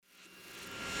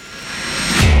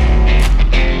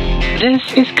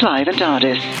This is Clive and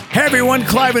Dardis. Hey everyone,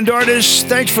 Clive and Dardis.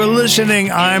 Thanks for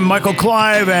listening. I'm Michael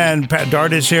Clive and Pat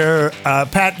Dardis here.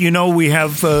 Pat, you know we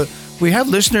have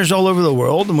listeners all over the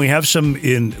world, and we have some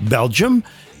in Belgium.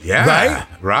 Yeah,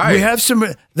 right. We have some.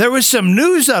 There was some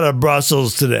news out of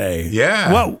Brussels today.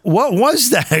 Yeah. What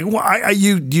was that?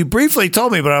 You briefly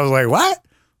told me, but I was like, what?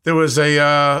 There was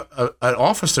an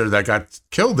officer that got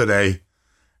killed today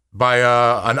by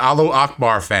an Allahu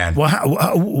Akbar fan.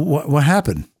 What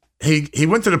happened? He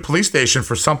went to the police station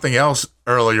for something else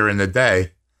earlier in the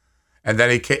day, and then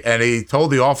he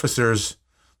told the officers,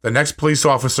 the next police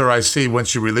officer I see,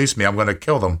 once you release me, I'm going to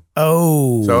kill them.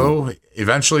 Oh. So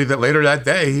eventually, later that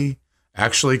day, he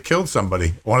actually killed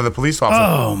somebody, one of the police officers.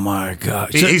 Oh my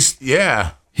God! He's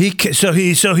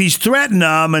threatened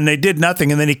them, and they did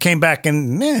nothing, and then he came back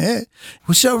and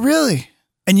so really.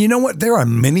 And you know what? There are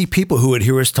many people who would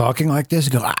hear us talking like this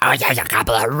and go, "Oh, there's a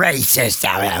couple of racists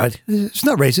out there." It's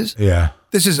not racist. Yeah.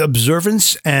 This is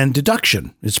observance and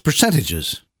deduction. It's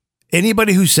percentages.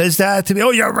 Anybody who says that to me,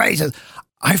 "Oh, you're racist."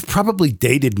 I've probably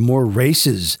dated more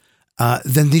races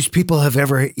than these people have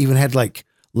ever even had like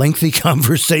lengthy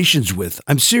conversations with.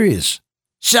 I'm serious.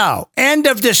 So, end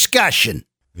of discussion.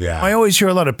 Yeah. I always hear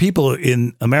a lot of people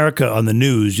in America on the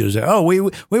news say, "Oh, we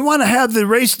want to have the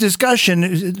race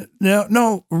discussion."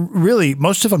 No, really,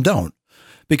 most of them don't,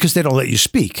 because they don't let you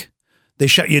speak. They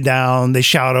shut you down. They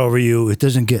shout over you. It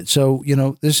doesn't get so.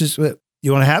 This is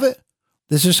you want to have it.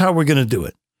 This is how we're going to do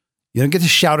it. You don't get to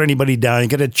shout anybody down. You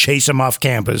got to chase them off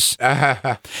campus.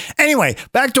 Anyway,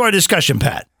 back to our discussion,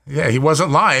 Pat. Yeah, he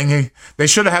wasn't lying. They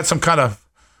should have had some kind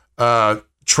of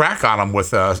track on him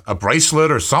with a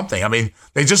bracelet or something. I mean,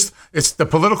 it's the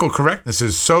political correctness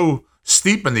is so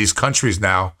steep in these countries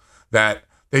now that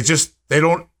they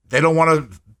don't want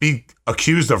to be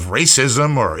accused of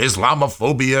racism or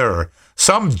Islamophobia or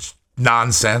some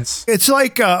nonsense. It's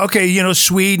like,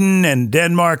 Sweden and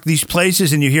Denmark, these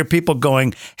places, and you hear people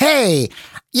going, "Hey,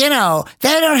 they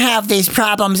don't have these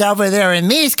problems over there in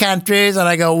these countries." And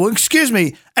I go, "Well, excuse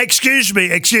me. Let's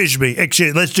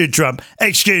do Trump.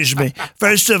 Excuse me.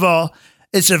 First of all,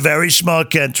 it's a very small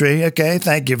country. Okay,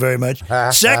 thank you very much.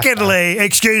 Secondly,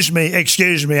 excuse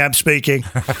me, I'm speaking.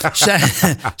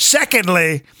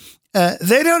 Secondly,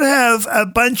 they don't have a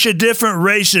bunch of different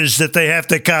races that they have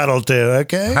to coddle to,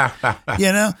 okay?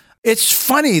 It's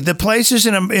funny, the places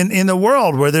in the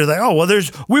world where they're like, "Oh, well,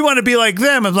 we want to be like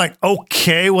them." I'm like,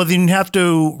 okay, well, then you have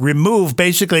to remove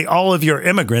basically all of your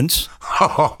immigrants.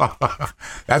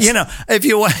 If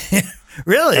you want,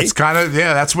 really. It's kind of,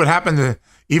 that's what happened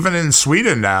even in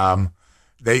Sweden.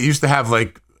 They used to have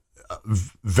like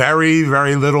very,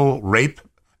 very little rape.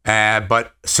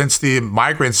 But since the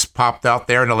migrants popped out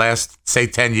there in the last, say,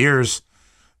 10 years,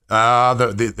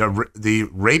 the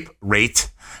rape rate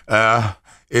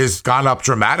is gone up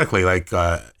dramatically, like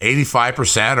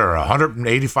 85% or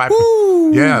 185%.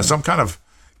 Woo! Yeah, some kind of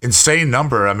insane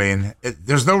number. I mean,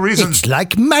 there's no reason. It's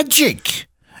like magic.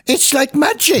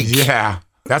 Yeah,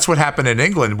 that's what happened in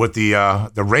England with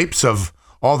the rapes of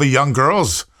all the young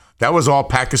girls. That was all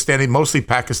mostly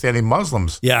Pakistani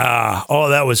Muslims. Yeah. Oh,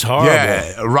 that was horrible.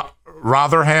 Yeah.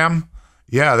 Rotherham.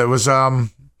 Yeah, there was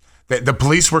the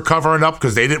police were covering up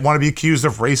because they didn't want to be accused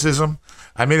of racism.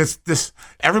 I mean, it's this.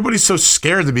 Everybody's so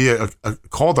scared to be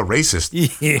called a racist.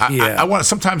 Yeah. I want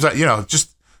sometimes.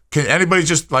 Can anybody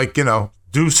just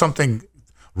do something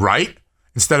right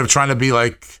instead of trying to be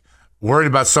like worried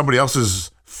about somebody else's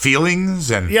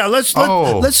feelings and let's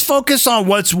focus on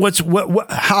what's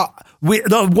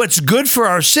good for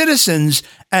our citizens,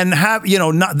 and have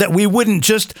not that we wouldn't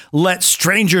just let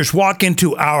strangers walk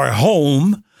into our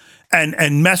home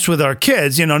and mess with our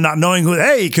kids, not knowing who.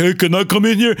 "Hey, can I come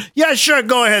in here?" "Yeah, sure,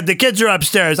 go ahead. The kids are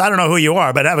upstairs. I don't know who you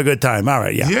are, but have a good time." All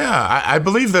right, yeah. Yeah, I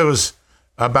believe there was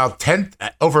about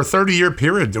over a 30-year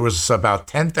period. There was about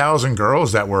 10,000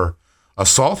 girls that were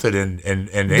assaulted in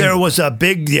England. There was a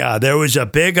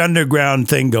big underground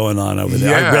thing going on over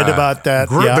there. Yeah. I read about that.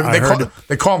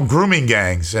 They call them grooming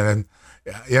gangs, and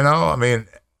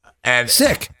and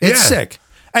sick. It's sick.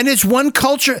 And it's one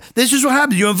culture. This is what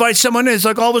happens. You invite someone in, it's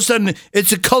like all of a sudden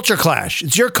it's a culture clash.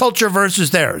 It's your culture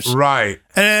versus theirs. Right.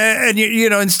 And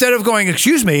instead of going,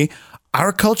 "Excuse me,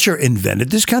 our culture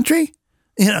invented this country?"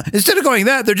 Instead of going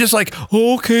that, they're just like,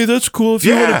 "Oh, okay, that's cool. If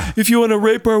you want to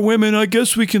rape our women, I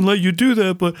guess we can let you do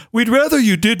that, but we'd rather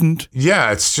you didn't."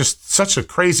 Yeah, it's just such a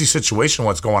crazy situation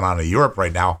what's going on in Europe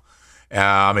right now.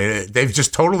 I mean, they've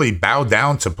just totally bowed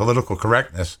down to political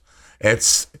correctness.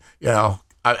 It's,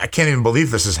 I can't even believe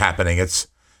this is happening. It's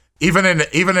even in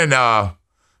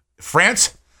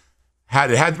France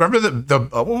had remember the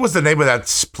what was the name of that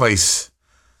place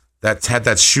that had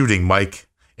that shooting, Mike?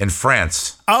 in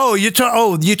France. Oh, you talk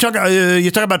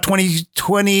about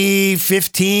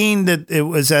 2015 that it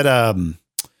was at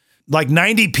like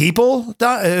 90 people.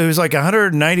 It was like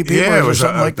 190 people. Yeah, it was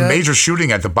something like that. Major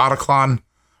shooting at the Bataclan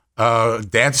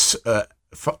dance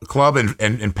club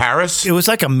in Paris. It was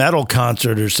like a metal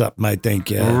concert or something, I think.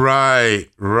 Yeah.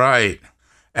 Right.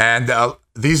 And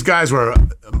these guys were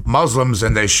Muslims,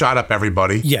 and they shot up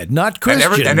everybody. Yeah, not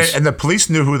Christians. And the police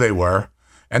knew who they were.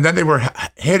 And then they were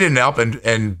hidden up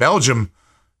in Belgium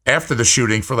after the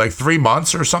shooting for like 3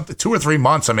 months or something, 2 or 3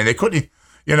 months. I mean, they couldn't,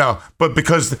 but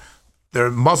because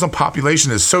the Muslim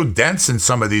population is so dense in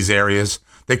some of these areas,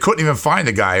 they couldn't even find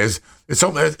the guy. It's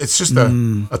just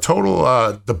a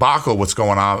total debacle what's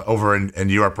going on over in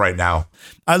Europe right now.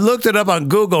 I looked it up on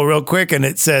Google real quick, and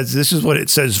this is what it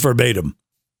says verbatim.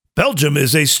 Belgium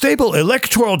is a stable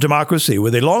electoral democracy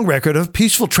with a long record of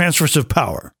peaceful transfers of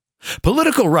power.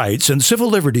 Political rights and civil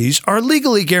liberties are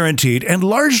legally guaranteed and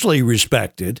largely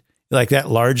respected. Like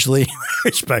that, largely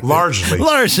respected?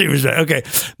 Largely respected. Okay.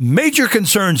 Major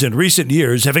concerns in recent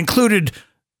years have included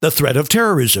the threat of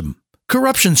terrorism,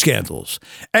 corruption scandals,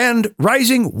 and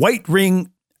rising white wing.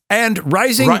 Hang on.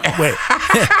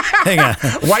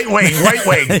 White wing.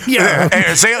 Yeah.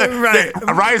 Right.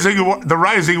 The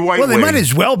rising white wing. Well, they might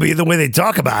as well be the way they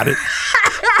talk about it.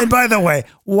 And by the way,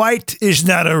 white is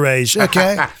not a race,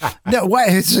 okay? No, white.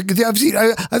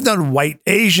 I've done white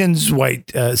Asians, white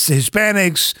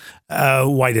Hispanics,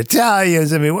 white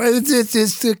Italians. I mean,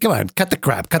 it's come on, cut the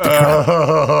crap.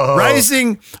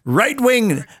 Rising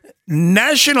right-wing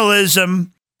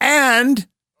nationalism and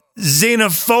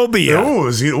xenophobia.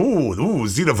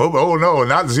 Xenophobia. Oh, no,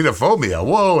 not xenophobia.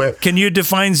 Whoa. Can you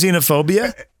define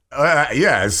xenophobia?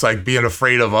 Yeah, it's like being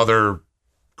afraid of other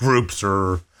groups,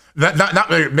 or not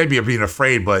maybe being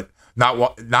afraid, but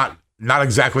not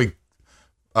exactly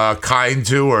kind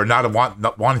to, or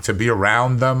not wanting to be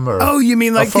around them. Or oh, you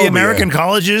mean like phobia. The American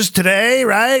colleges today,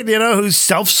 right? Who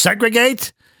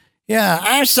self-segregate? Yeah,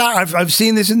 I'm sorry. I've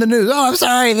seen this in the news. Oh, I'm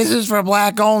sorry. This is for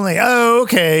black only. Oh,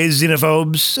 okay.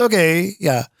 Xenophobes. Okay.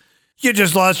 Yeah. You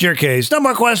just lost your case. No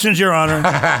more questions, Your Honor.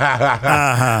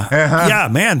 Yeah,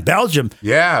 man. Belgium.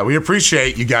 Yeah, we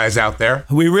appreciate you guys out there.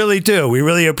 We really do. We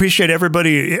really appreciate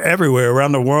everybody everywhere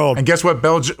around the world. And guess what?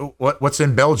 What's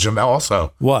in Belgium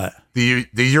also? What? The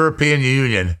European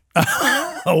Union.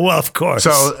 Oh, well, of course.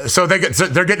 So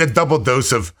they're getting a double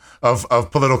dose of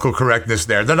political correctness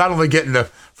there. They're not only getting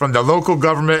from the local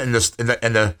government and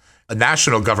the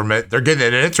national government, they're getting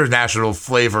an international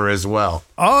flavor as well.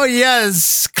 Oh,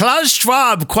 yes. Klaus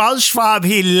Schwab,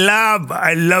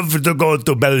 I love to go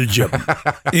to Belgium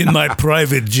in my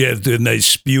private jet, and I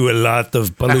spew a lot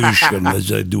of pollution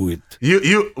as I do it.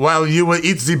 You will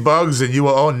eat the bugs, and you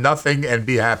will own nothing and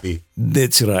be happy.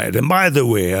 That's right. And by the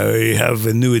way, I have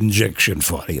a new injection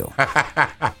for you.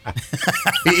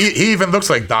 He even looks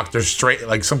like Dr. Strange,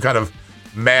 like some kind of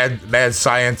mad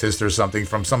scientist or something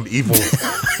from some evil.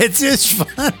 It's just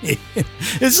funny.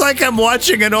 It's like I'm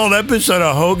watching an old episode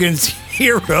of Hogan's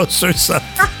Heroes or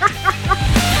something.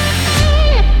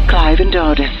 Clive and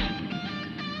Otis.